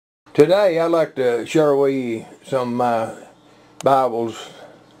Today I'd like to share with you some of my Bibles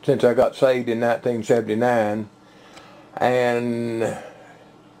since I got saved in 1979, and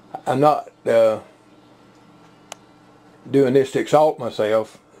I'm not doing this to exalt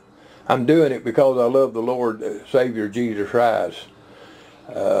myself. I'm doing it because I love the Lord Savior Jesus Christ.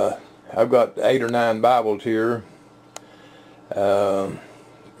 I've got 8 or 9 Bibles here.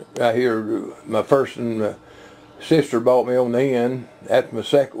 Right here, my first one, my sister bought me on the end. That's my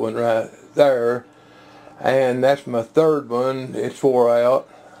second one right there. And that's my third one. It's wore out.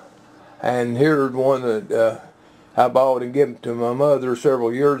 And here's one that I bought and given to my mother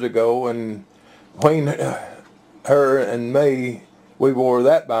several years ago. And between her and me, we wore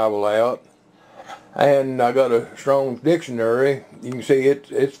that Bible out. And I got a Strong's dictionary. You can see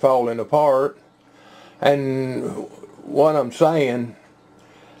it's falling apart. And what I'm saying,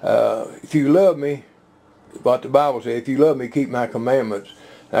 if you love me, what the Bible says, if you love me, keep my commandments.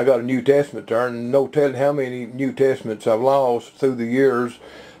 I got a New Testament there, and no telling how many New Testaments I've lost through the years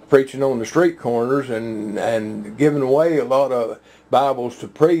preaching on the street corners and giving away a lot of Bibles to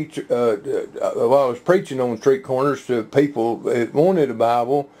preach. While I was preaching on street corners to people that wanted a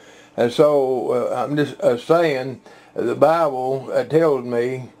Bible. And so I'm just saying, the Bible tells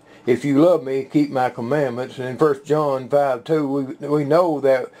me, if you love me, keep my commandments. And in 1 John 5:2, we know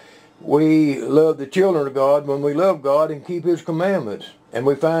that we love the children of God when we love God and keep His commandments. And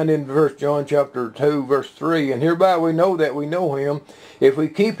we find in 1 John chapter 2, verse 3, and hereby we know that we know Him if we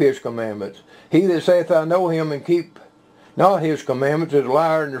keep His commandments. He that saith, I know Him, and keep not His commandments is a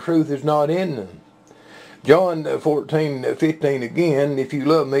liar, and the truth is not in them. John 14:15 again, if you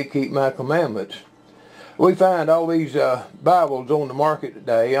love me, keep my commandments. We find all these Bibles on the market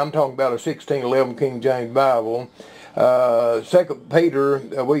today. I'm talking about a 1611 King James Bible. 2 Peter,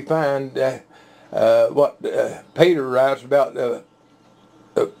 we find what Peter writes about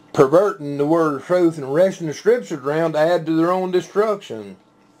perverting the word of truth and wresting the scriptures around to add to their own destruction.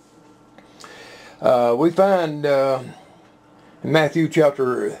 We find in Matthew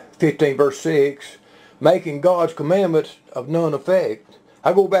chapter 15 verse 6, making God's commandments of none effect.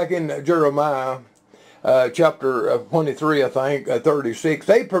 I go back in Jeremiah chapter 23, I think, 36.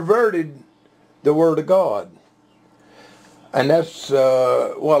 They perverted the word of God. And that's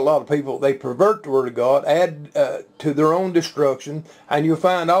what a lot of people, they pervert the word of God, add to their own destruction. And you'll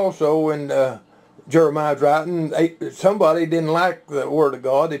find also in Jeremiah's writing, somebody didn't like the word of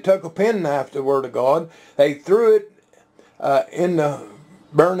God. They took a penknife to the word of God. They threw it in the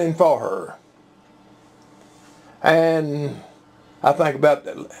burning fire. And I think about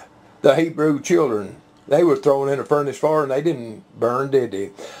the Hebrew children. They were thrown in a furnace fire and they didn't burn, did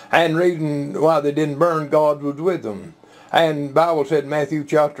they? And the reason why they didn't burn, God was with them. And the Bible said in Matthew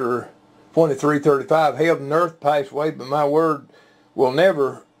chapter 23:35, heaven and earth pass away, but my word will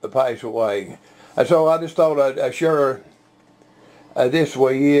never pass away. And so I just thought I'd share this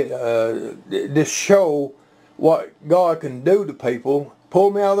with you, this show what God can do to people.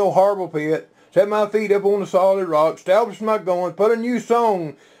 Pull me out of the horrible pit, set my feet up on the solid rock, establish my going, put a new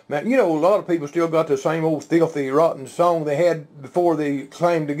song. Man, you know, a lot of people still got the same old filthy, rotten song they had before they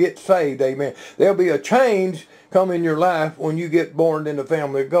claimed to get saved, amen. There'll be a change come in your life when you get born in the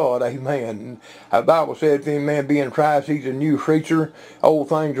family of God, amen. The Bible said, if any man be in Christ, he's a new creature. Old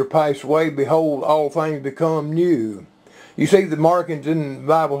things are passed away. Behold, all things become new. You see the markings in the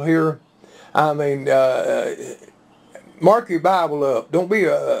Bible here? I mean, mark your Bible up. Don't be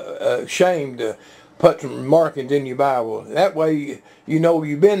ashamed to put some markings in your Bible. That way you know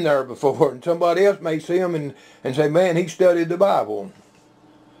you've been there before, and somebody else may see them and say, man, he studied the Bible.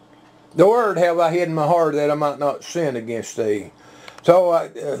 The word have I hid in my heart that I might not sin against thee. So I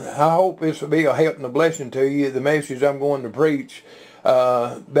hope this will be a help and a blessing to you, the message I'm going to preach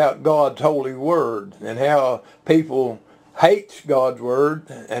about God's holy word and how people hates God's word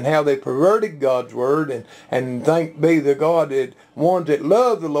and how they perverted God's word, and thank be the God that ones that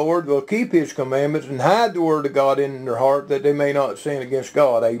love the Lord will keep His commandments and hide the word of God in their heart that they may not sin against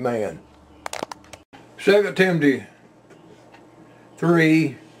God. Amen. 2 Timothy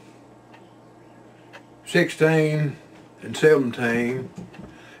 3:16 and 17.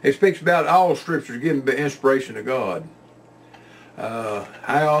 It speaks about all scriptures given by inspiration of God.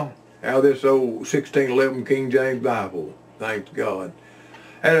 How this old 1611 King James Bible, thanks God.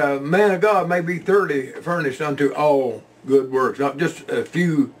 And a man of God may be thoroughly furnished unto all good works, not just a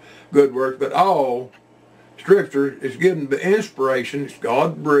few good works, but all Scripture is given by inspiration. It's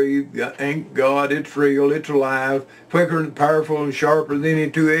God-breathed, ain't God, it's real, it's alive, quicker and powerful and sharper than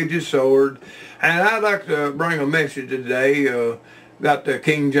any two-edged sword. And I'd like to bring a message today about the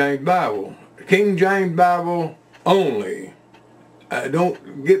King James Bible. King James Bible only.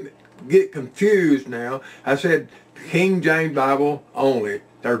 don't get confused now. I said King James Bible only.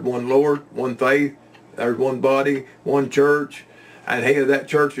 There's one Lord, one faith, there's one body, one church, and head of that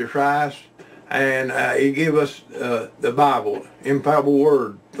church is Christ. And he gave us the Bible, infallible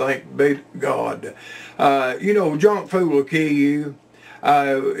word, thank be to God. You know, junk food will kill you.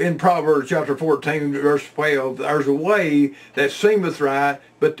 In Proverbs chapter 14, verse 12, there's a way that seemeth right,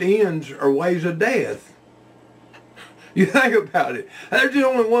 but the ends are ways of death. You think about it. There's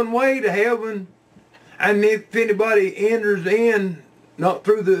only one way to heaven. And if anybody enters in, not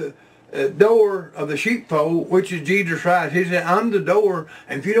through the door of the sheepfold, which is Jesus Christ, he said, I'm the door,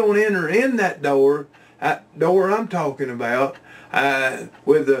 and if you don't enter in that door I'm talking about,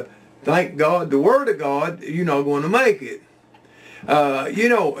 with the, thank God, the Word of God, you're not going to make it. You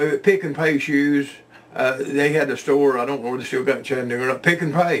know, Pick and Pay shoes, they had a store, I don't know where they still got in Chattanooga, Pick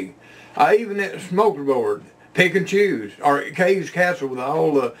and Pay. Even at the smoker board, Pick and Choose, or K's Castle with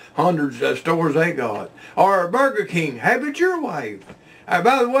all the hundreds of stores they got, or Burger King, have it your way.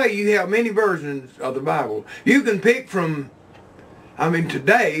 By the way, you have many versions of the Bible. You can pick from, I mean,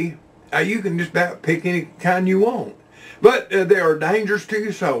 today, you can just about pick any kind you want. But there are dangers to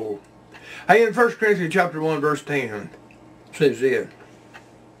your soul. Hey, in 1 Corinthians chapter 1, verse 10, says this,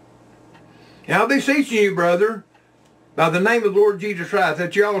 "Now I beseech you, brother, by the name of the Lord Jesus Christ,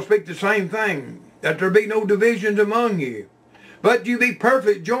 that you all speak the same thing, that there be no divisions among you, but you be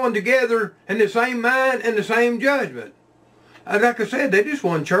perfect, joined together in the same mind and the same judgment." Like I said, they're just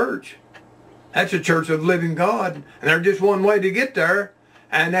one church. That's the church of the living God. And there's just one way to get there,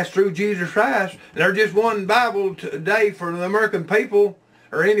 and that's through Jesus Christ. And there's just one Bible today for the American people,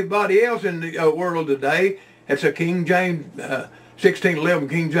 or anybody else in the world today. It's a King James, 1611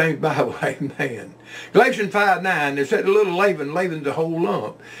 King James Bible. Amen. Galatians 5:9, it said a little leaven, leaven's a whole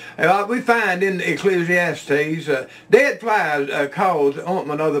lump. We find in Ecclesiastes, dead flies cause the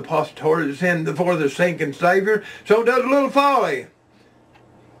ointment of the apostate to send before the sinking Savior, so does a little folly.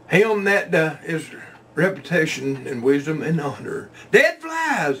 Him that is reputation and wisdom and honor. Dead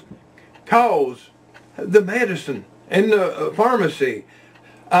flies cause the medicine in the pharmacy.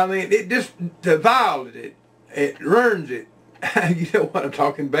 I mean, it just defiles it. It ruins it. You know what I'm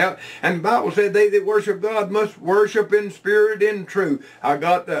talking about. And the Bible said they that worship God must worship in spirit and truth. I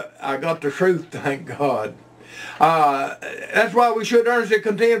got the truth, thank God. That's why we should earnestly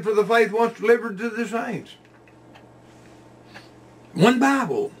contend for the faith once delivered to the saints. One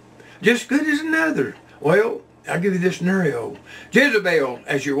Bible, just good as another. Well, I'll give you this scenario. Jezebel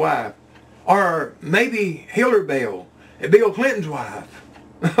as your wife, or maybe Hillary Bill Clinton's wife.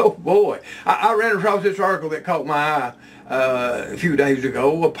 Oh boy, I ran across this article that caught my eye a few days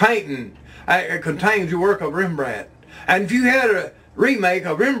ago. A painting, it contains the work of Rembrandt. And if you had a remake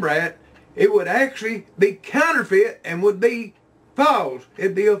of Rembrandt, it would actually be counterfeit and would be false.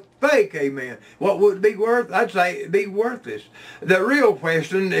 It'd be a fake, amen. What would it be worth? I'd say it'd be worthless. The real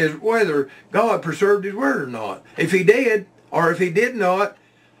question is whether God preserved his word or not. If he did, or if he did not,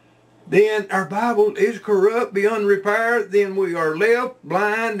 then our Bible is corrupt beyond repair. Then we are left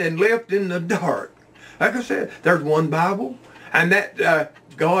blind and left in the dark. Like I said, there's one Bible, and that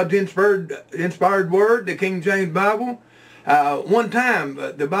God's inspired word, the King James Bible. One time,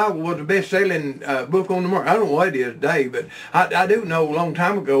 the Bible was the best-selling book on the market. I don't know what it is today, but I do know a long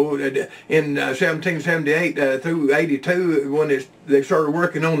time ago, in 1778 through 82, when they started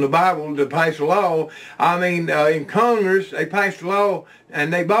working on the Bible to pass a law. I mean, in Congress, they passed a law,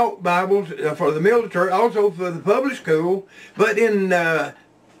 and they bought Bibles for the military, also for the public school. But in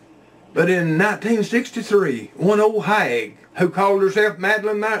 1963, one old hag who called herself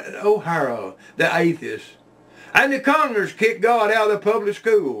Madeline O'Hara, the atheist, and the Congress kicked God out of the public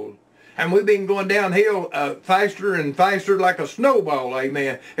school. And we've been going downhill faster and faster like a snowball,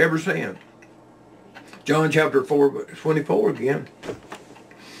 amen, ever since. John chapter 4, 24 again.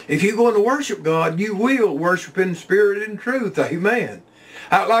 If you're going to worship God, you will worship in spirit and truth, amen.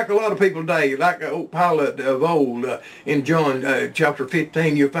 Like a lot of people today, like old Pilate of old, in John chapter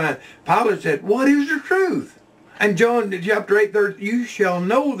 15, you'll find Pilate said, what is the truth? And John chapter 8, you shall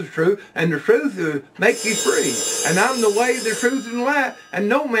know the truth, and the truth will make you free. And I'm the way, the truth, and the life, and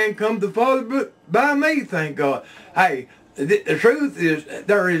no man come to the Father but by me, thank God. Hey, the truth is,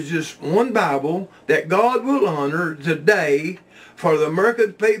 there is just one Bible that God will honor today for the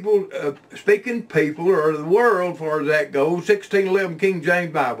American people, speaking people, or the world, far as that goes. 1611 King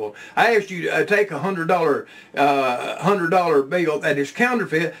James Bible. I asked you to take a $100 bill that is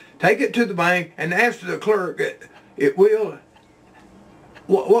counterfeit, take it to the bank, and ask the clerk,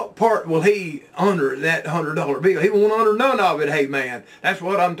 what part will he honor that $100 bill? He won't honor none of it, hey man. That's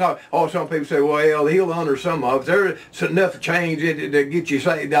what I'm talking. Oh, some people say, well, he'll honor some of it. There's enough change in it to get you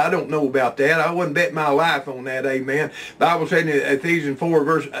saved. I don't know about that. I wouldn't bet my life on that, amen. The Bible said in Ephesians 4,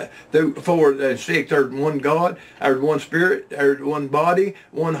 verse 4 and 6, there's one God, there's one Spirit, there's one body,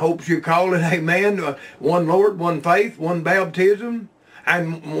 one hope you call it, amen. One Lord, one faith, one baptism,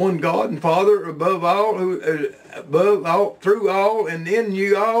 and one God and Father above all, who above all, through all, and in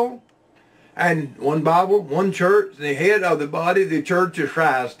you all, and one Bible, one church, the head of the body, the church is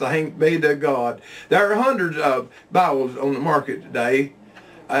Christ. Thanks be to God. There are hundreds of Bibles on the market today,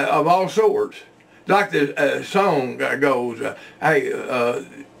 of all sorts. Like the song goes, about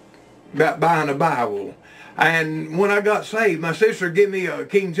buying a Bible. And when I got saved, my sister gave me a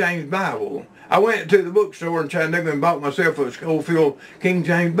King James Bible. I went to the bookstore in Chattanooga and bought myself a Schofield King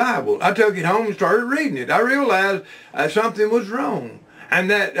James Bible. I took it home and started reading it. I realized something was wrong, and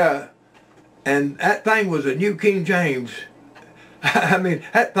that thing was a New King James. I mean,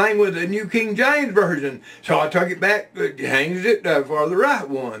 that thing was a New King James version. So I took it back, changed it for the right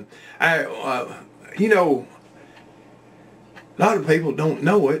one. You know, a lot of people don't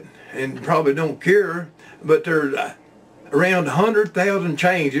know it and probably don't care, but there's around 100,000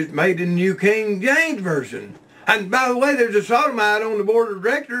 changes made in the New King James Version. And by the way, there's a sodomite on the board of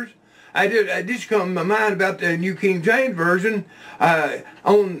directors. I just come to my mind about the New King James Version.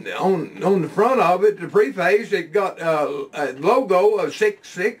 On the front of it, the preface, it got a logo of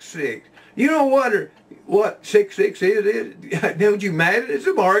 666. You know what 66 is? Don't you matter? It's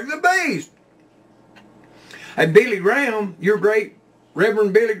the mark of the beast. And Billy Graham, your great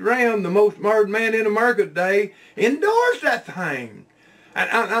Reverend Billy Graham, the most martyred man in America today, endorsed that thing. And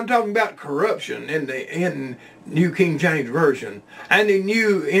I'm talking about corruption in New King James Version and the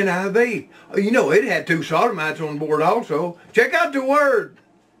New NIV. You know, it had 2 sodomites on board also. Check out the word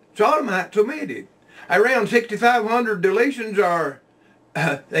sodomites omitted. Around 6,500 deletions are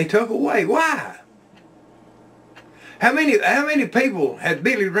they took away. Why? How many people has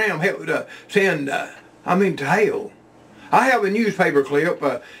Billy Graham helped send? To hell? I have a newspaper clip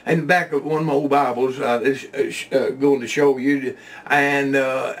in the back of one of my old Bibles going to show you, and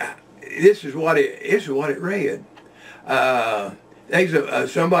this is what it read.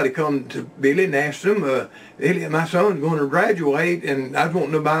 Somebody come to Billy and asked him, Billy, my son's going to graduate, and I was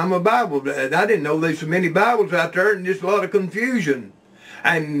wanting to buy him a Bible. But I didn't know there's so many Bibles out there, and just a lot of confusion.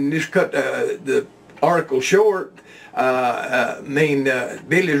 And just cut the article short.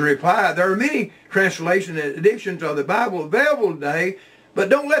 Billy's reply, there are many translation editions of the Bible available today, but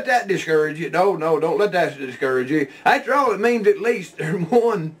don't let that discourage you. No, don't let that discourage you. After all, it means at least there's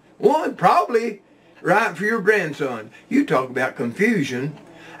one probably right for your grandson. You talk about confusion,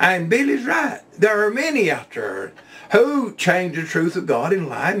 and Billy's right. There are many out there who change the truth of God in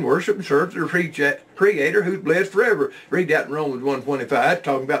lie and worship and serve their Creator who's blessed forever. Read that in Romans 1:25. That's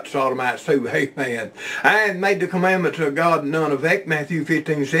talking about the sodomites too. Amen. And made the commandments of God none effect. Matthew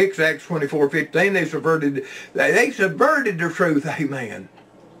 15:6, Acts 24:15. They subverted the truth. Amen.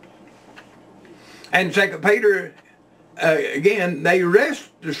 And 2 Peter, again, they wrest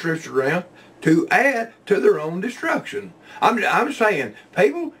the scripture around to add to their own destruction. I'm saying,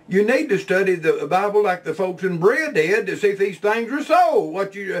 people, you need to study the Bible like the folks in Brea did to see if these things are so.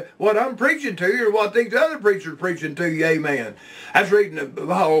 What I'm preaching to you or what these other preachers are preaching to you, amen. I was reading the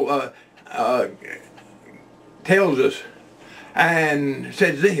Bible tells us and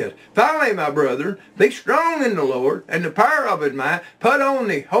says this, finally, my brother, be strong in the Lord and the power of his might. Put on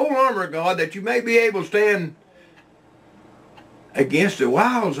the whole armor of God that you may be able to stand against the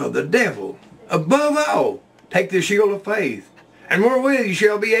wiles of the devil. Above all, take the shield of faith, and wherewith you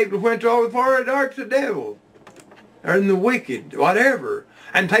shall be able to quench all the fiery darts of the devil, and the wicked, whatever.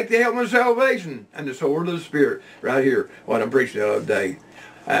 And take the helmet of salvation and the sword of the Spirit. Right here, what I'm preaching the other day.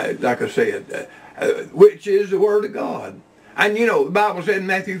 Like I said, which is the Word of God. And you know, the Bible said in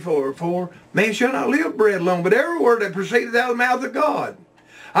Matthew 4, man shall not live bread alone, but every word that proceedeth out of the mouth of God.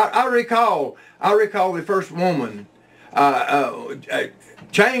 I recall the first woman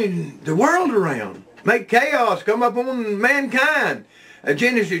change the world around, make chaos come upon mankind.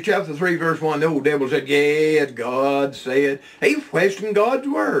 Genesis chapter 3 verse 1, the old devil said, yes, God said. He questioned God's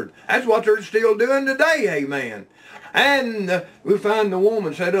word. That's what they're still doing today, amen. And we find the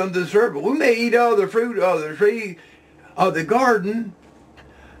woman said unto the serpent, we may eat of the fruit of the tree of the garden,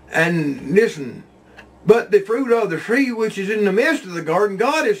 and listen, but the fruit of the tree which is in the midst of the garden,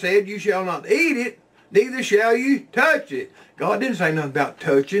 God has said, you shall not eat it, neither shall you touch it. God didn't say nothing about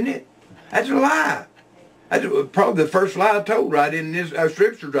touching it. That's a lie. That's probably the first lie I told right in this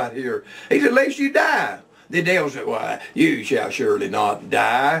scripture right here. He said, lest you die. the devil said, well, you shall surely not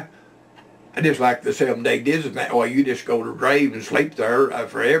die. Just like the 7-day Adventist, well, you just go to the grave and sleep there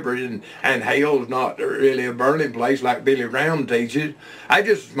forever, and hell's not really a burning place like Billy Graham teaches. That's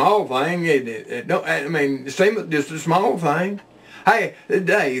just a small thing. I mean, just a small thing. Hey,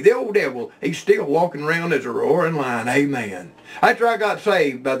 today, the old devil, he's still walking around as a roaring lion. Amen. After I got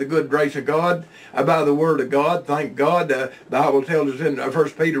saved by the good grace of God, by the word of God, thank God, the Bible tells us in 1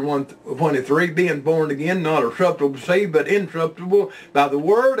 Peter 1:23, being born again, not of corruptible seed, but incorruptible, by the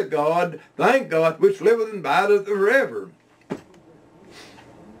word of God, thank God, which liveth and abideth forever.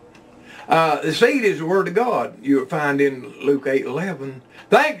 The seed is the word of God. You'll find in Luke 8:11.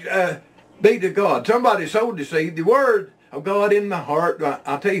 Thanks be to God. Somebody sowed the seed, the word of God in my heart.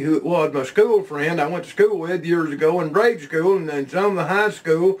 I'll tell you who it was, my school friend I went to school with years ago in grade school and some of the high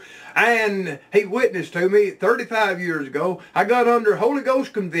school, and he witnessed to me 35 years ago. I got under Holy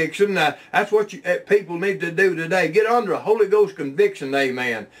Ghost conviction. That's what people need to do today, get under a Holy Ghost conviction,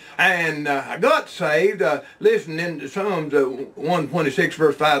 amen. And I got saved, listening to Psalms 126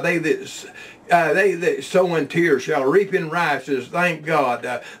 verse 5, they that sow in tears shall reap in righteousness, thank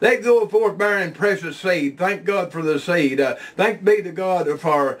God. They go forth bearing precious seed, thank God for the seed. Thank be to God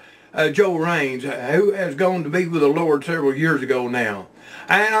for Joe Raines, who has gone to be with the Lord several years ago now.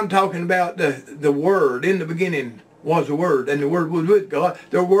 And I'm talking about the Word. In the beginning was the Word, and the Word was with God.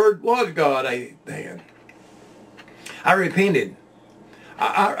 The Word was God, amen. I repented.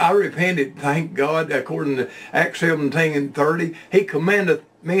 I repented, thank God, according to Acts 17:30. He commandeth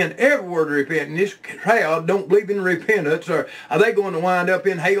men everywhere to repent, and this crowd don't believe in repentance, or are they going to wind up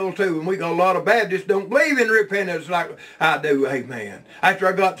in hell too? And we got a lot of Baptists don't believe in repentance like I do, amen. After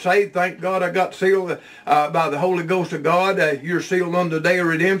I got saved, thank God, I got sealed by the Holy Ghost of God. You're sealed unto the day of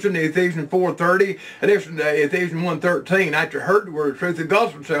redemption, Ephesians 4:30, and this is Ephesians 1:13. After I heard the word of truth, the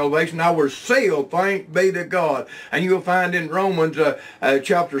gospel of salvation, I was sealed, thank be to God. And you'll find in Romans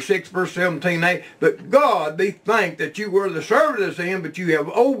chapter 6, verse 17, but God be thanked that you were the servant of sin, but you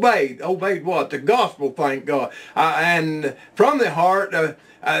have obeyed what? The gospel, thank God. And from the heart, the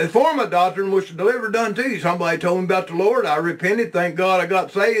form of doctrine was delivered unto you. Somebody told me about the Lord. I repented. Thank God I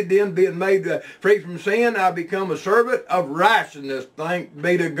got saved. Then being made free from sin, I become a servant of righteousness. Thank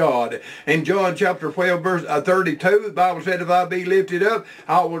be to God. In John chapter 12, verse 32, the Bible said, if I be lifted up,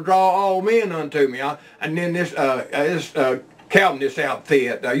 I will draw all men unto me. And then this Calvinist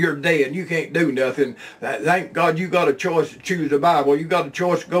outfit, you're dead, you can't do nothing. Thank God you got a choice to choose the Bible. You got a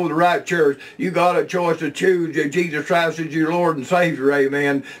choice to go to the right church. You got a choice to choose Jesus Christ as your Lord and Savior,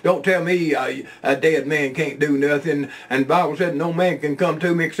 amen. Don't tell me a dead man can't do nothing. And the Bible said no man can come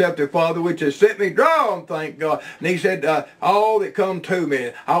to me except the Father which has sent me, draw him, thank God. And he said, all that come to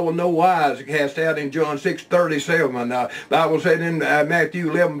me, I will no wise cast out, in John 6:37. Bible said in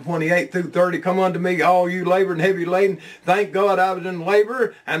Matthew 11:28-30, come unto me, all you labor and heavy laden. Thank God I was in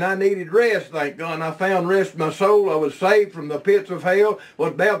labor and I needed rest, thank God. And I found rest in my soul. I was saved from the pits of hell,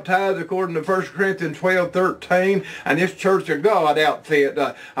 was baptized according to 1 Corinthians 12:13, and this Church of God outfit.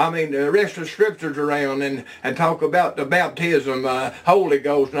 The rest of the scriptures around and talk about the baptism, Holy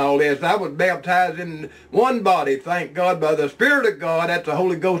Ghost and all this. I was baptized in one body, thank God, by the Spirit of God. That's the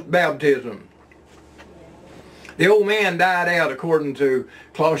Holy Ghost baptism. The old man died out according to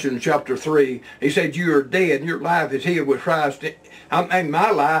Colossians chapter 3. He said, you are dead and your life is hid with Christ.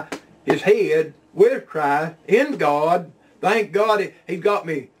 My life is hid with Christ in God. Thank God He's got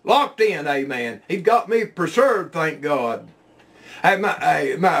me locked in, amen. He's got me preserved, thank God.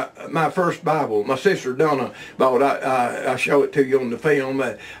 My first Bible, my sister Donna bought. I show it to you on the film,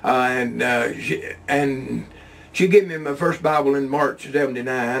 and she gave me my first Bible in March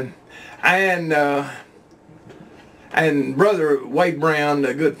 '79, and Brother Wade Brown,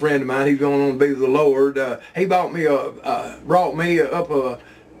 a good friend of mine, he's going on to be with the Lord. He brought me up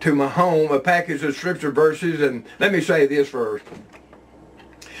to my home a package of scripture verses, and let me say this first.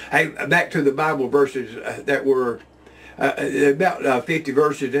 Hey, back to the Bible verses that were about 50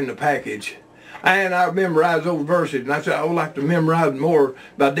 verses in the package. And I memorized those verses, and I said, I would like to memorize more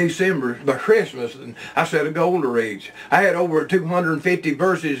by December, by Christmas. And I set a goal to reach. I had over 250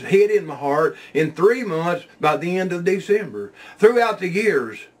 verses hid in my heart in 3 months by the end of December. Throughout the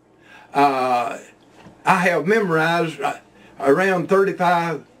years, I have memorized around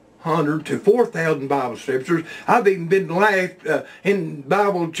 3,500 to 4,000 Bible scriptures. I've even been laughed in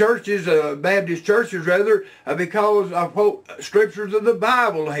Bible churches, Baptist churches rather, because I quote scriptures of the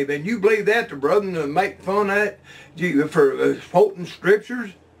Bible. Hey, man, you believe that, the brother make fun at you for quoting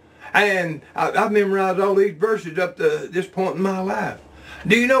scriptures? And I've memorized all these verses up to this point in my life.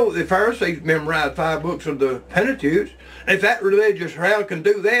 Do you know the Pharisees memorized 5 books of the Pentateuch? If that religious crowd can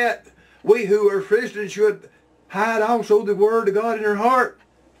do that, we who are Christians should hide also the word of God in our heart.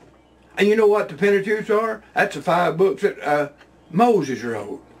 And you know what the Pentateuch are? That's the 5 books that Moses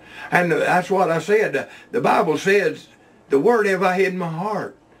wrote. And that's what I said. The Bible says, the word have I hid in my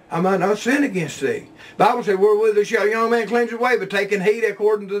heart, I might not sin against thee. The Bible said, wherewith shall a young man cleanse his way, but taking heed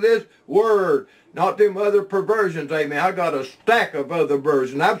according to this word, not them other perversions. Amen. I got a stack of other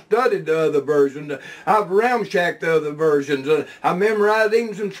versions. I've studied the other versions. I've ramshacked the other versions. I memorized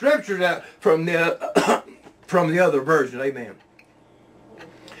even some scriptures out from the from the other versions. Amen.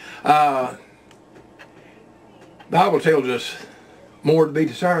 Bible tells us more to be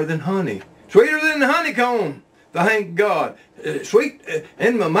desired than honey, sweeter than the honeycomb. Thank God. Sweet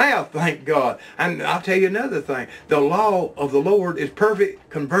in my mouth, thank God. And I'll tell you another thing. The law of the Lord is perfect,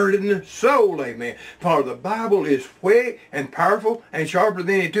 converted in the soul. Amen. For the Bible is quick and powerful and sharper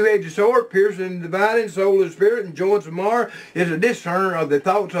than a two-edged sword, piercing and dividing soul and spirit and joints and marrow, is a discerner of the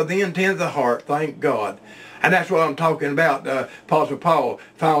thoughts of the intent of the heart. Thank God. And that's what I'm talking about, Apostle Paul.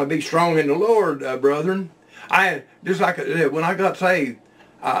 Finally be strong in the Lord, brethren. Just like when I got saved,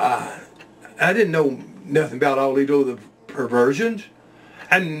 I didn't know nothing about all these other perversions.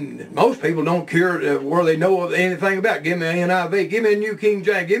 And most people don't care where they know of anything about. Give me an NIV, give me a New King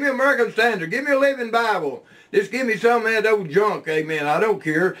James, give me an American Standard, give me a Living Bible. Just give me some of that old junk, amen. I don't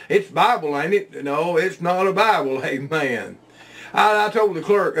care. It's Bible, ain't it? No, it's not a Bible, amen. I told the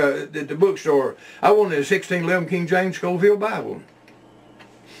clerk at the bookstore, I wanted a 1611 King James Schofield Bible.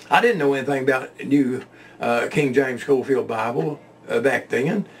 I didn't know anything about the New King James Schofield Bible back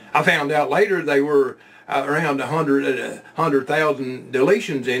then. I found out later they were around 100,000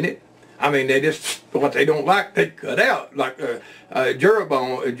 deletions in it. I mean, they just, what they don't like, they cut out. Like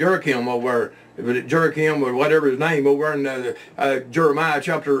Joachim over, Joachim or whatever his name over in Jeremiah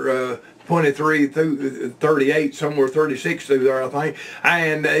chapter 23 through 38, somewhere 36 through there, I think.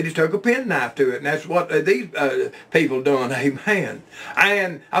 And they just took a penknife to it. And that's what these people done, amen.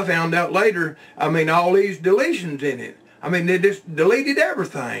 And I found out later, I mean, all these deletions in it. I mean, they just deleted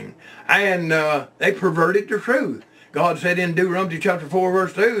everything. And they perverted the truth. God said in Deuteronomy chapter 4,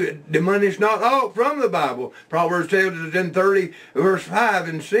 verse 2, diminish not aught from the Bible. Proverbs tells us in 30, verse 5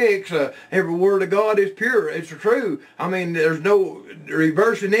 and 6, every word of God is pure. It's true. I mean, there's no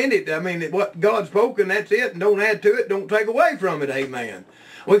reversing in it. I mean, what God's spoken, that's it. And don't add to it. Don't take away from it. Amen.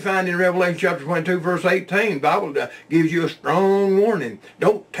 We find in Revelation chapter 22, verse 18, the Bible gives you a strong warning.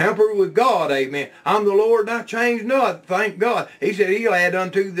 Don't tamper with God, amen. I'm the Lord and I change not, thank God. He said he'll add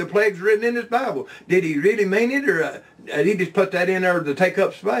unto the plagues written in this Bible. Did he really mean it, or did he just put that in there to take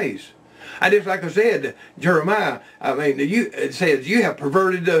up space? And just like I said, Jeremiah, I mean, it says you have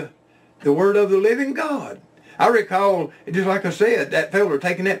perverted the word of the living God. I recall, just like I said, that fellow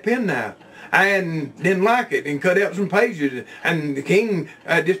taking that penknife and didn't like it and cut out some pages, and the king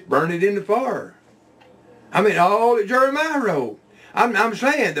just burned it in the fire. I mean, all that Jeremiah wrote. I'm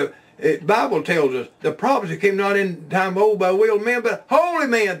saying the Bible tells us the prophecy came not in time old by will of men, but holy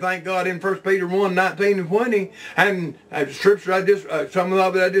men, thank God, in 1 Peter 1, 19 and 20. And scripture I just, some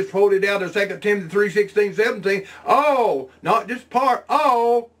of it I just quoted out of 2 Timothy 3, 16, 17. All, not just part,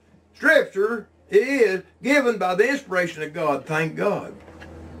 all scripture is given by the inspiration of God, thank God.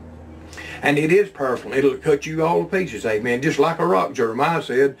 And it is powerful. It'll cut you all to pieces, amen. Just like a rock, Jeremiah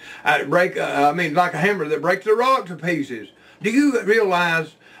said. Like a hammer that breaks the rock to pieces. Do you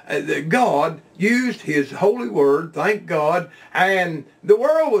realize that God used his holy word, thank God, and the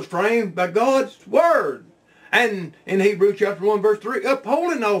world was framed by God's word. And in Hebrews chapter 1, verse 3,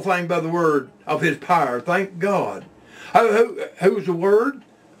 upholding all things by the word of his power, thank God. Who's the word?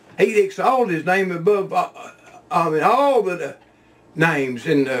 He exalted his name above all the names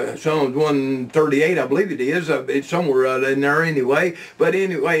in Psalms 138, I believe it is. It's somewhere in there anyway. But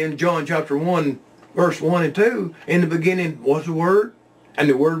anyway, in John chapter 1, verse 1 and 2, in the beginning was the Word, and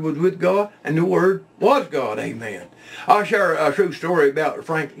the Word was with God, and the Word was God. Amen. I'll share a true story about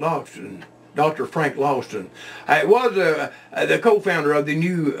Frank Logdon, Dr. Frank Logdon. It was the co-founder of the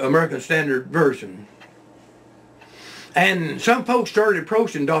New American Standard Version. And some folks started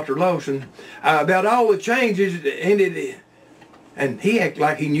approaching Dr. Logdon about all the changes in it. And he acted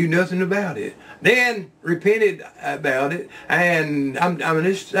like he knew nothing about it. Then repented about it. And I'm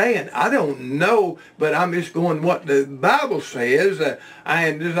just saying, I don't know, but I'm just going what the Bible says.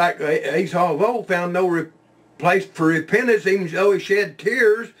 And just like Esau of old found no place for repentance, even though he shed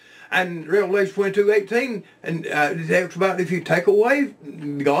tears. And Revelation 22:18, and it talks about if you take away,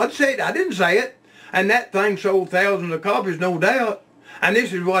 God said, I didn't say it. And that thing sold thousands of copies, no doubt. And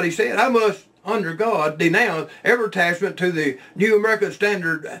this is what he said, I must, under God, denounce every attachment to the New American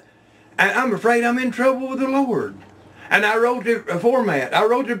Standard. And I'm afraid I'm in trouble with the Lord. And I wrote the format. I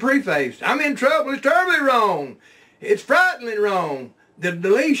wrote the preface. I'm in trouble. It's terribly wrong. It's frighteningly wrong. The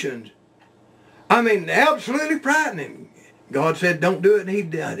deletions. I mean, absolutely frightening. God said, don't do it, and He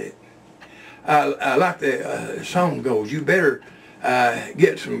did it. Like the song goes, you better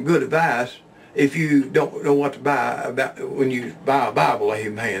get some good advice if you don't know what to buy when you buy a Bible,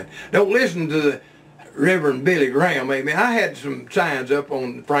 amen. Don't listen to the Reverend Billy Graham, amen. I had some signs up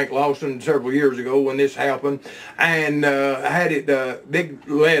on Frank Lawson several years ago when this happened, and I had it big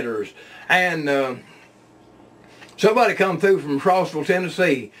letters, and somebody come through from Crossville,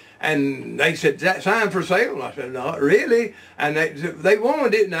 Tennessee, and they said, is that sign for sale? And I said, no, really? And they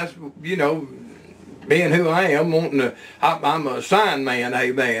wanted it, and I, you know, being who I am, I'm a sign man,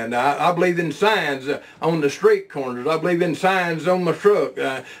 amen. I believe in signs on the street corners. I believe in signs on my truck,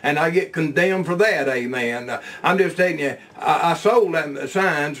 and I get condemned for that, amen. I'm just telling you, I sold them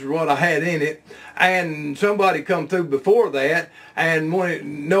signs for what I had in it, and somebody come through before that and wanted to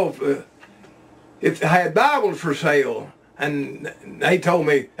know if I had Bibles for sale. And they told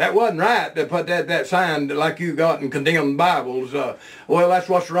me that wasn't right to put that sign like you got in condemned Bibles. Well, that's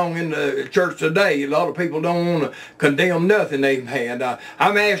what's wrong in the church today. A lot of people don't want to condemn nothing, amen.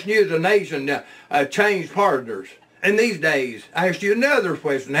 I'm asking you as a nation to change partners. In these days, I ask you another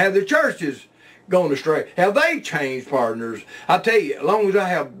question. Have the churches gone astray? Have they changed partners? I tell you, as long as I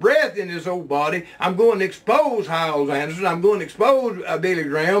have breath in this old body, I'm going to expose Hyles Anderson. I'm going to expose Billy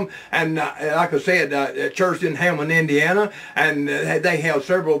Graham. And like I said, a church in Hammond, Indiana, and they have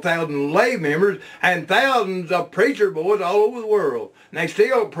several thousand lay members and thousands of preacher boys all over the world. And they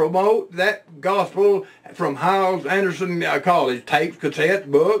still promote that gospel from Hyles Anderson College, tapes, cassettes,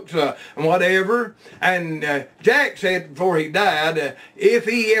 books, and whatever. And Jack said before he died, if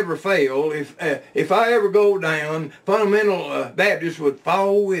he ever failed, if I ever go down, fundamental Baptists would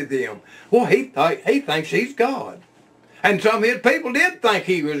fall with him. Well, he thinks he's God. And some of his people did think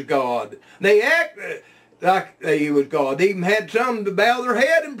he was God. They acted like he was God. They even had some to bow their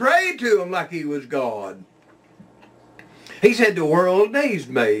head and pray to him like he was God. He said, the world needs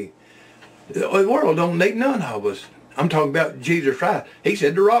me. The world don't need none of us. I'm talking about Jesus Christ. He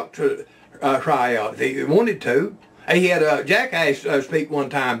said the rock to cry out if he wanted to. He had a jackass speak one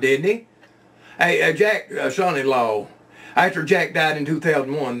time, didn't he? Jack, son-in-law, after Jack died in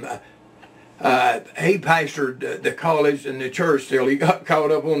 2001, he pastored the college and the church still. He got caught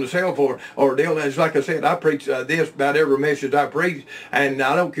up on the cell phone ordeal. And it's like I said, I preach this about every message I preach, and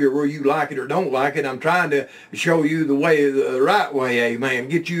I don't care whether you like it or don't like it. I'm trying to show you the way, the right way, amen.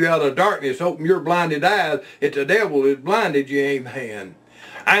 Get you out of darkness, open your blinded eyes. It's the devil that blinded you, amen.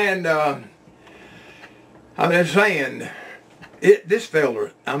 And I'm just saying, this fella,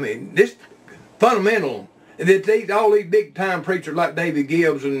 I mean, this fundamental, that all these big-time preachers like David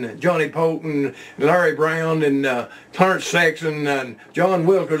Gibbs and Johnny Pope and Larry Brown and Clarence Saxon and John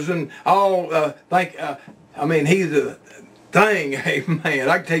Wilkerson all think, I mean, he's a thing, amen.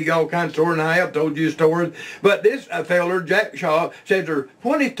 I can tell you all kinds of stories, and I have told you stories. But this feller, Jack Shaw, says there are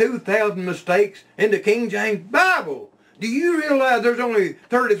 22,000 mistakes in the King James Bible. Do you realize there's only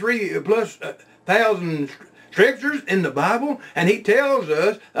 33 plus thousand scriptures in the Bible? And he tells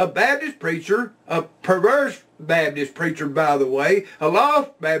us a Baptist preacher, a perverse Baptist preacher, by the way, a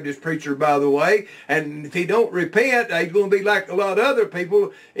lost Baptist preacher, by the way, and if he don't repent, he's going to be like a lot of other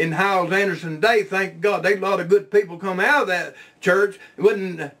people in Hyles Anderson day. Thank God, there's a lot of good people come out of that church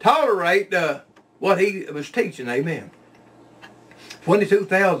wouldn't tolerate what he was teaching, amen.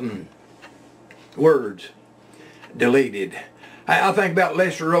 22,000 words deleted. I think about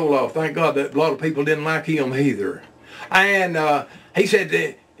Lester Roloff. Thank God that a lot of people didn't like him either. And he said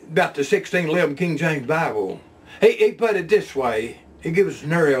about the 1611 King James Bible. He put it this way. He gave a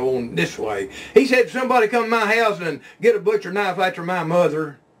scenario on this way. He said, somebody come to my house and get a butcher knife after my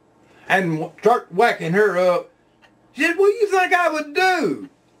mother and start whacking her up. He said, what do you think I would do?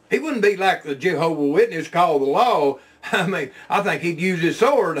 He wouldn't be like the Jehovah's Witness called the law. I mean, I think he'd use his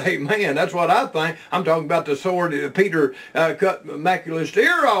sword. Amen. That's what I think. I'm talking about the sword that Peter cut Macula's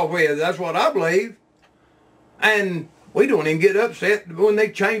ear off with. That's what I believe. And we don't even get upset when they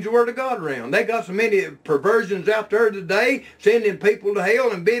change the Word of God around. They got so many perversions out there today, sending people to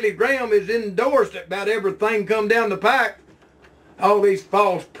hell, and Billy Graham is endorsed about everything come down the pike. All these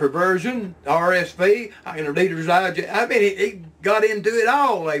false perversion, RSV, and Leader's Eye. I mean, he got into it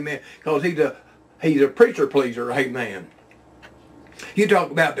all, amen, because he's a preacher pleaser, amen. You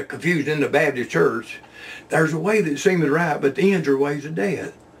talk about the confusion in the Baptist church. There's a way that seems right, but the ends are ways of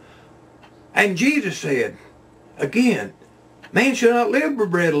death. And Jesus said, again, man shall not live by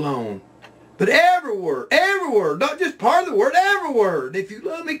bread alone, but every word, not just part of the word, every word. If you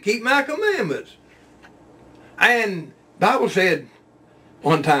love me, keep my commandments. And Bible said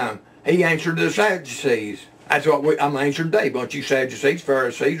one time, he answered the Sadducees. That's what I'm answering today. Bunch of you Sadducees,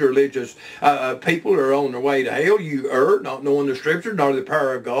 Pharisees, religious people are on their way to hell. You err, not knowing the Scripture, nor the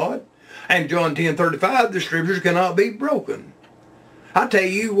power of God. And John 10:35, the Scriptures cannot be broken. I tell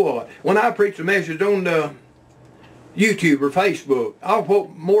you what, when I preach a message on YouTube or Facebook, I'll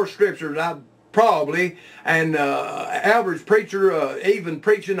put more Scriptures I probably, and average preacher even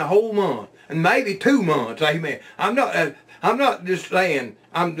preaching a whole month, and maybe 2 months, amen. I'm not just saying,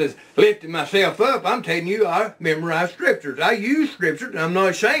 I'm just lifting myself up. I'm telling you, I memorize Scriptures. I use Scriptures, and I'm not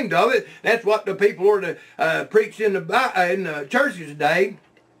ashamed of it. That's what the people are to preach in the churches today.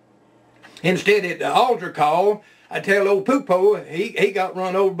 Instead, at the altar call, I tell old Poopo, he got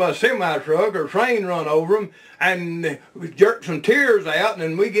run over by a semi-truck or a train run over him, and we jerked some tears out, and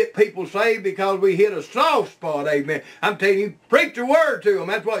then we get people saved because we hit a soft spot, amen. I'm telling you, preach the word to them.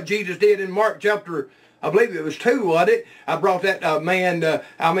 That's what Jesus did in Mark chapter, I believe it was 2, wasn't it? I brought that man,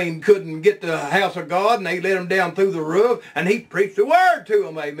 couldn't get the house of God, and they let him down through the roof, and he preached the word to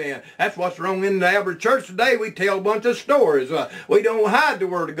them, amen. That's what's wrong in the average church today. We tell a bunch of stories. We don't hide the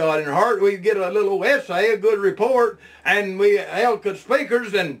word of God in our heart. We get a little essay, a good report, and we eloquent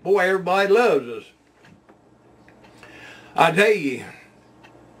speakers, and boy, everybody loves us. I tell you,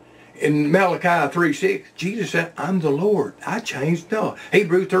 in Malachi 3:6, Jesus said, I'm the Lord. I changed not.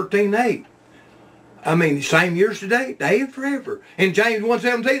 Hebrews 13:8. Same years today, today and forever. In James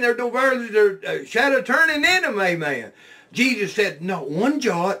 1:17, there's no variable shadow turning in them, amen. Jesus said, not one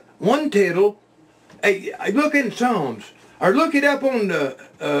jot, one tittle. Hey, look in Psalms, or look it up on the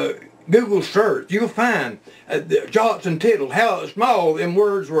Google search. You'll find the jots and tittles, how small them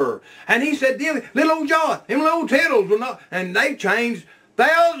words were. And he said, them little old jots, them little tittles will not, and they changed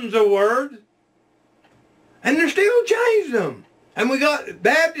thousands of words, and they're still changed them. And we got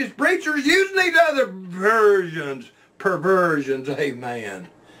Baptist preachers using these other perversions, amen.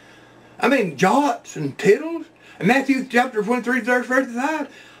 Jots and tittles. And Matthew chapter 23, verse 35,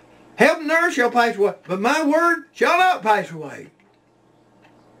 heaven and earth shall pass away, but my word shall not pass away.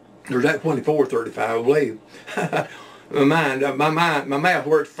 There's that 24:35, I believe. My mouth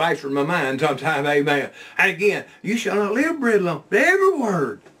works faster than my mind sometimes, amen. And again, you shall not live bread alone, but every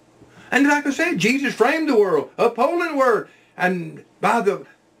word. And like I said, Jesus framed the world, upholding the word. And by the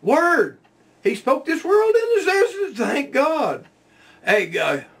word, he spoke this world into existence. Thank God.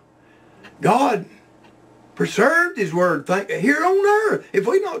 Hey, God preserved his word here on earth. If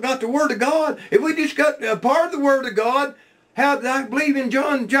we not got the word of God, if we just got a part of the word of God, how did I believe in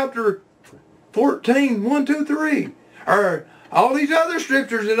John chapter 14, 1, 2, 3, or all these other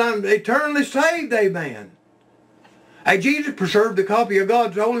scriptures that I'm eternally saved, amen. Hey, Jesus preserved the copy of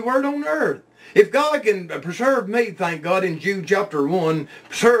God's holy word on earth. If God can preserve me, thank God, in Jude chapter 1,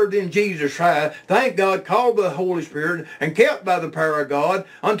 preserved in Jesus Christ, thank God, called by the Holy Spirit, and kept by the power of God,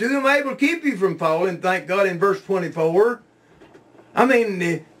 unto him able to keep you from falling, thank God, in verse 24.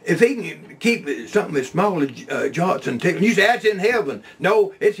 If he can keep something as small as jots and tittles, you say that's in heaven.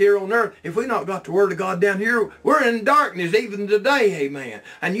 No, it's here on earth. If we not got the word of God down here, we're in darkness even today, amen.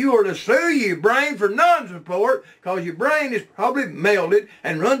 And you are to sue your brain for non-support, because your brain is probably melted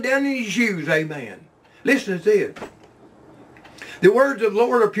and run down in your shoes, amen. Listen to this. The words of the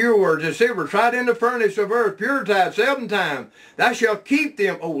Lord are pure words, as silver tried in the furnace of earth, purified 7 times. Thou shalt keep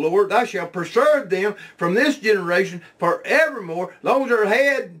them, O Lord, thou shalt preserve them from this generation forevermore. Long as they're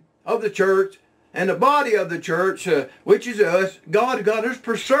head of the church and the body of the church, which is us, God us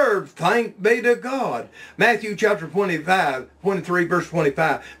preserved, thank be to God. Matthew chapter 23, verse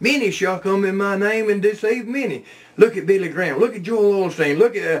 25. Many shall come in my name and deceive many. Look at Billy Graham. Look at Joel Osteen.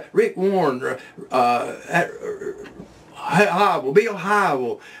 Look at Rick Warren. Bill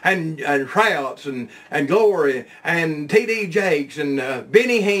Hybel, and Krauts, and Glory, and T.D. Jakes, and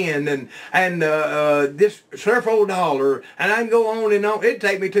Benny Hinn, and this Surf O'Dollar, and I can go on and on. It'd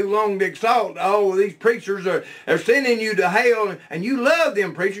take me too long to exalt all of these preachers are sending you to hell, and you love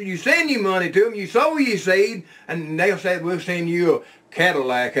them preachers. You send your money to them, you sow your seed, and they'll say, we'll send you a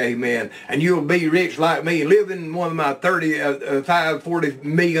Cadillac, amen, and you'll be rich like me, live in one of my $40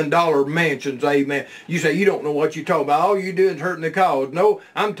 million mansions, amen. You say, you don't know what you're talking about. All you do is hurting the cause. No,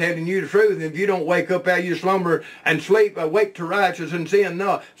 I'm telling you the truth. If you don't wake up out of your slumber and sleep, awake to righteousness and sin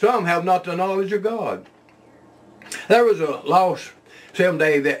not, some have not the knowledge of God. There was a lost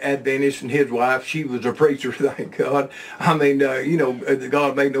Seventh-day Adventist, and his wife, she was a preacher, thank God. God made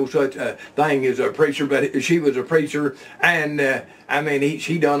no such thing as a preacher, but she was a preacher, and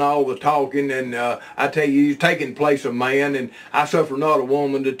she done all the talking, and I tell you, he's taking place of man, and I suffer not a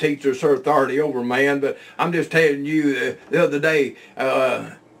woman to teach us her authority over man, but I'm just telling you, the other day,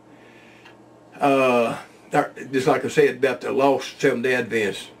 just like I said about the lost Seventh-day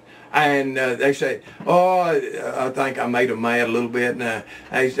Adventists. And they say, oh, I think I made them mad a little bit. And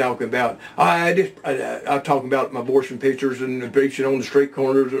I was talking about, I'm talking about my abortion pictures and preaching on the street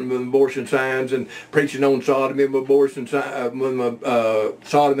corners and abortion signs and preaching on sodomy and abortion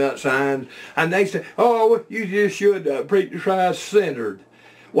sodomy signs. And they say, oh, you just should preach Christ-centered.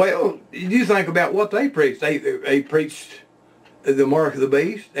 Well, you think about what they preached. They preached the mark of the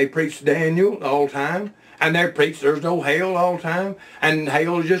beast. They preached Daniel all the time. And they preach there's no hell all the time, and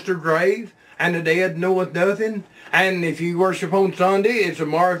hell is just a grave, and the dead knoweth nothing, and if you worship on Sunday, it's a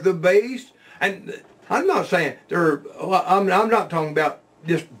mark of the beast. And I'm not saying I'm not talking about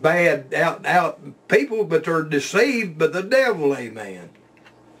just bad out people, but they're deceived by the devil, amen.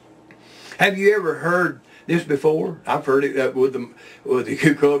 Have you ever heard this before? I've heard it with the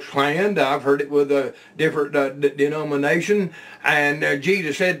Ku Klux Klan. I've heard it with a different denomination, and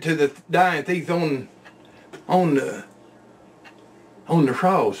Jesus said to the dying thief on the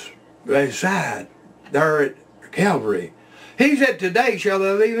cross, by his side, there at Calvary. He said, today shall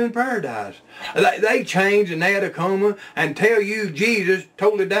thou live in paradise. They change and add a comma and tell you Jesus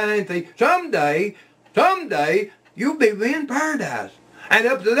told the dying thief, someday you'll be in paradise. And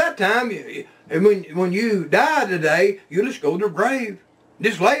up to that time, when you die today, you just go to the grave.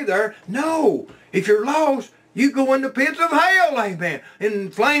 Just lay there. No. If you're lost, you go in the pits of hell, amen, in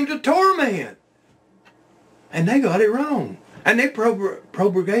flames of torment. And they got it wrong. And they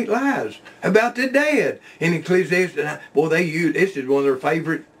propagate lies about the dead. In Ecclesiastes, boy, they use this is one of their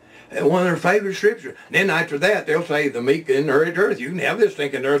favorite scriptures. And then after that, they'll say the meek inherit earth. You can have this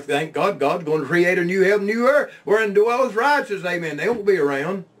thinking earth. Thank God, God's going to create a new heaven, new earth, wherein dwelleth righteousness. Amen. They won't be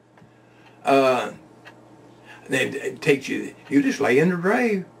around. They teach you. You just lay in the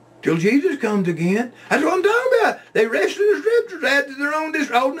grave till Jesus comes again. That's what I'm talking about. They rest in the scriptures, add to their own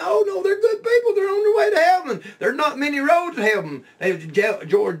oh no, they're good people. They're on their way to heaven. There's not many roads to heaven.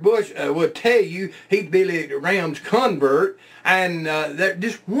 George Bush would tell you he'd Billy Graham's convert, and there's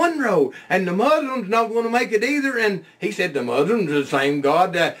just one road. And the Muslims not going to make it either. And he said the Muslims are the same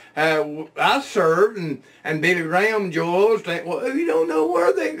God I serve, and Billy Graham and Joel say, well, you don't know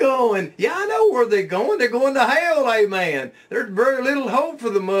where they're going. Yeah, I know where they're going. They're going to hell, amen. There's very little hope for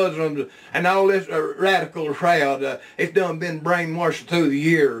the Muslims and all this radical crowd. It's done been brainwashed through the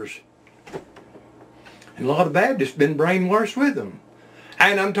years. And a lot of Baptists been brainwashed with them.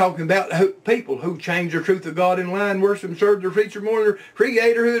 And I'm talking about people who change the truth of God in line, worship and serve their preacher more than their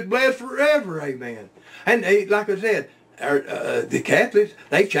Creator who is blessed forever, amen. And like I said, the Catholics,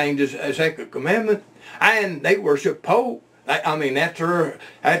 they changed the second commandment, and they worship Pope. I mean, that's their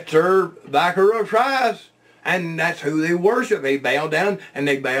backer of Christ. And that's who they worship. They bow down, and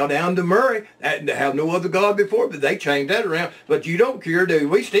they bow down to Mary. They have no other God before, but they changed that around. But you don't care, do you?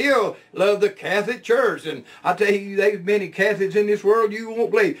 We still love the Catholic Church. And I tell you, there's many Catholics in this world you won't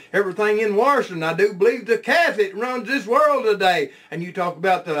believe. Everything in Washington, I do believe the Catholic runs this world today. And you talk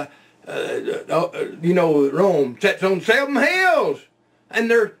about Rome sits on 7 hills. And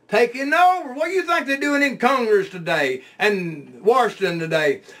they're taking over. What do you think they're doing in Congress today and Washington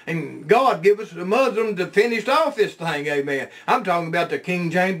today? And God give us the Muslims to finish off this thing, amen. I'm talking about the King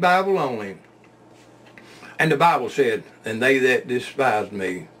James Bible only. And the Bible said, and they that despise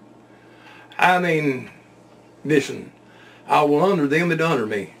me. I mean, listen, I will honor them that honor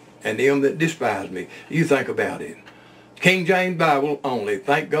me, and them that despise me. You think about it. King James Bible only.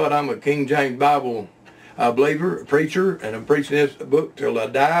 Thank God I'm a King James Bible believer, a preacher, and I'm preaching this book till I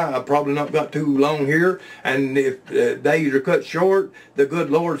die. I've probably not got too long here, and if days are cut short, the good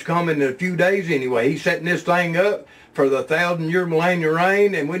Lord's coming in a few days anyway. He's setting this thing up for the 1,000-year millennial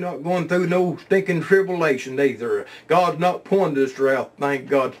reign, and we're not going through no stinking tribulation either. God's not pointing us to wrath, thank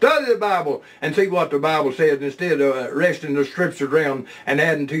God. Study the Bible and see what the Bible says instead of resting the scriptures around and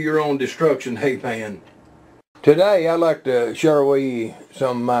adding to your own destruction. Amen. Today I'd like to share with you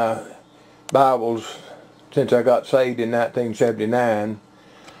some of my Bibles since I got saved in 1979,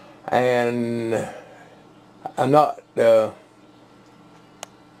 and I'm not doing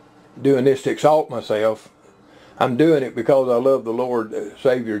this to exalt myself. I'm doing it because I love the Lord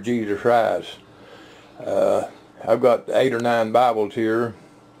Savior Jesus Christ. I've got 8 or 9 Bibles here.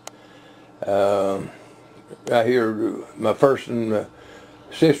 Right here, my first and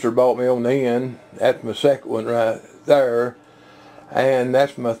sister bought me on the end. That's my second one right there, and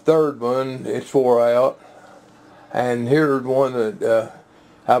that's my third one. It's 4 out. And here's one that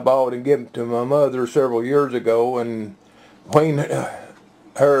I bought and given to my mother several years ago, and between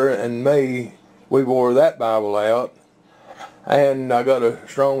her and me, we wore that Bible out. And I got a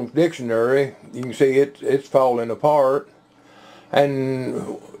Strong's dictionary. You can see it's falling apart.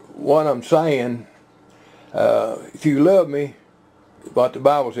 And what I'm saying, if you love me, what the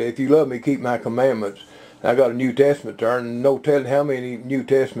Bible says, if you love me, keep my commandments. I got a New Testament there, and no telling how many New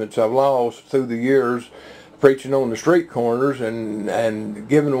Testaments I've lost through the years preaching on the street corners and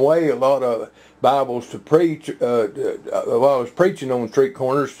giving away a lot of Bibles to preach. While I was preaching on street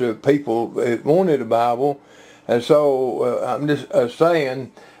corners to people that wanted a Bible. And so I'm just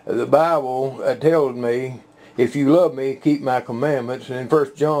saying, the Bible tells me, if you love me, keep my commandments. And in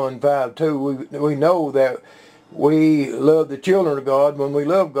 1 John 5:2, we know that we love the children of God when we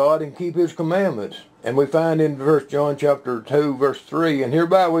love God and keep His commandments. And we find in 1 John chapter 2, verse 3, and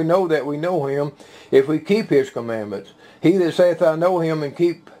hereby we know that we know Him if we keep His commandments. He that saith, I know Him, and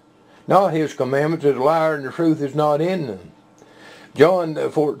keep not His commandments is a liar, and the truth is not in them. John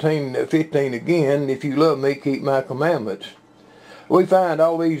 14:15 again, if you love me, keep my commandments. We find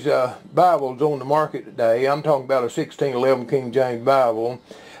all these Bibles on the market today. I'm talking about a 1611 King James Bible.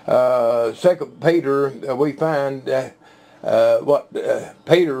 2 Peter, we find what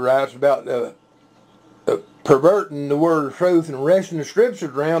Peter writes about perverting the word of truth and wresting the scriptures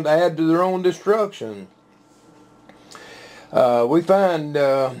around to add to their own destruction. We find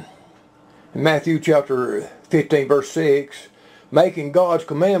in Matthew chapter 15 verse 6, making God's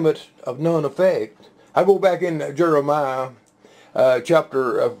commandments of none effect. I go back in Jeremiah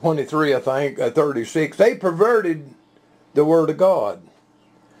chapter 23, I think, 36. They perverted the word of God.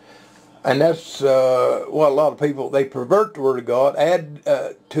 And that's what a lot of people, they pervert the word of God, add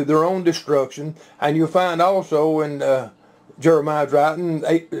to their own destruction. And you'll find also in Jeremiah's writing,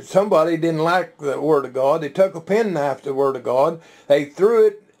 somebody didn't like the word of God. They took a penknife to the word of God. They threw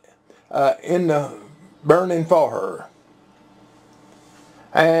it in the burning fire.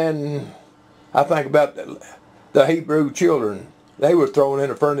 And I think about the Hebrew children. They were thrown in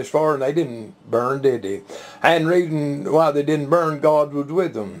a furnace fire and they didn't burn, did they? And the reason why they didn't burn, God was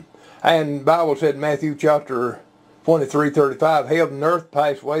with them. And the Bible said in Matthew chapter 23:35, heaven and earth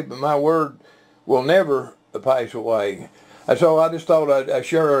pass away, but my word will never pass away. And so I just thought I'd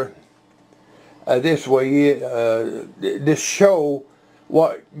share this with you, just show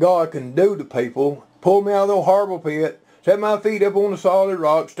what God can do to people. Pull me out of the horrible pit, set my feet up on the solid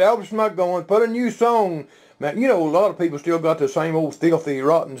rock, establish my going, put a new song. Man, you know, a lot of people still got the same old filthy,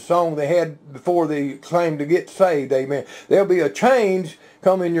 rotten song they had before they claimed to get saved, amen. There'll be a change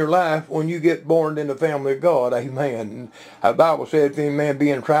come in your life when you get born in the family of God, amen. The Bible said, if any man be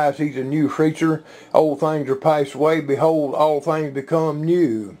in Christ, he's a new creature. Old things are passed away. Behold, all things become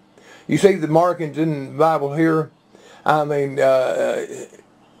new. You see the markings in the Bible here? I mean,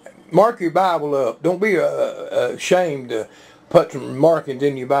 mark your Bible up. Don't be ashamed to put some markings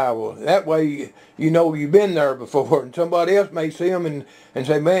in your Bible. That way you know you've been there before, and somebody else may see them and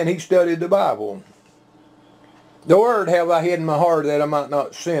say, man, he studied the Bible. The word have I hid in my heart that I might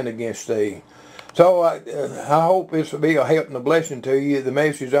not sin against thee. So I hope this will be a help and a blessing to you, the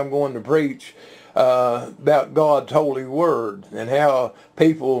message I'm going to preach about God's holy word and how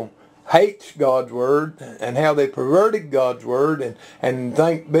people hates God's word and how they perverted God's word, and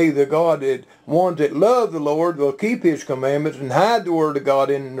thank be the God that ones that love the Lord will keep His commandments and hide the word of God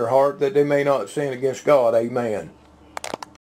in their heart that they may not sin against God. Amen.